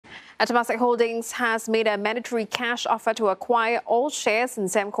Temasek Holdings has made a mandatory cash offer to acquire all shares in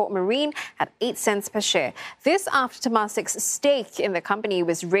Sembcorp Marine at 8 cents per share. This after Temasek's stake in the company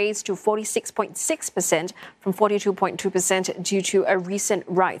was raised to 46.6% from 42.2% due to a recent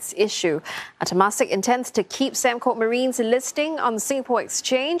rights issue. Temasek intends to keep Sembcorp Marine's listing on the Singapore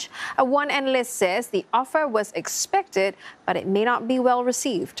Exchange. One analyst says the offer was expected, but it may not be well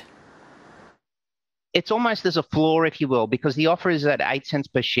received. It's almost as a floor, if you will, because the offer is at 8 cents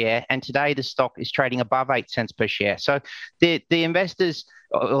per share, and today the stock is trading above 8 cents per share. So the investors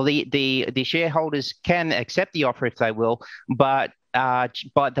or the shareholders can accept the offer if they will, but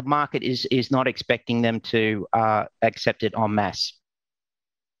the market is not expecting them to accept it en masse.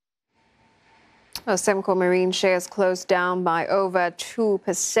 Sembcorp Marine shares closed down by over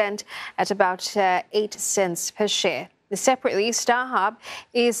 2% at about 8 cents per share. Separately, StarHub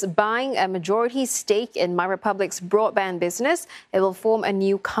is buying a majority stake in MyRepublic's broadband business. It will form a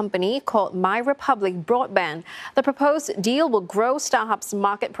new company called MyRepublic Broadband. The proposed deal will grow StarHub's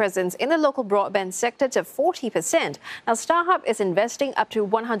market presence in the local broadband sector to 40%. Now, StarHub is investing up to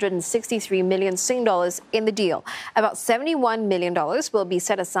 163 million Sing dollars in the deal. About $71 million will be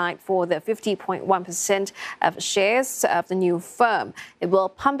set aside for the 50.1% of shares of the new firm. It will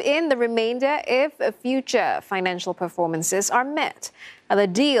pump in the remainder if future financial performances are met. Now, the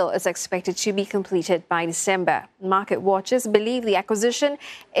deal is expected to be completed by December. Market watchers believe the acquisition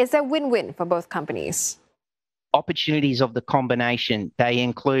is a win-win for both companies. Opportunities of the combination, they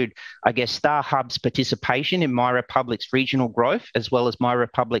include, StarHub's participation in MyRepublic's regional growth, as well as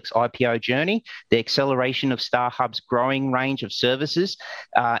MyRepublic's IPO journey, the acceleration of StarHub's growing range of services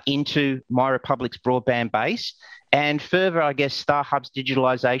into MyRepublic's broadband base. And further, StarHub's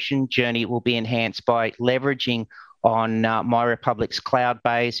digitalisation journey will be enhanced by leveraging on MyRepublic's cloud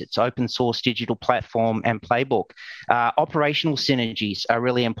base, its open source digital platform and playbook. Operational synergies are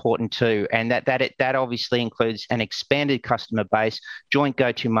really important too, and that obviously includes an expanded customer base, joint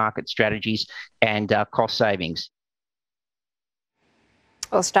go-to-market strategies and cost savings.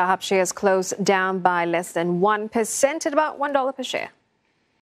 Well, StarHub shares closed down by less than 1% at about $1 per share.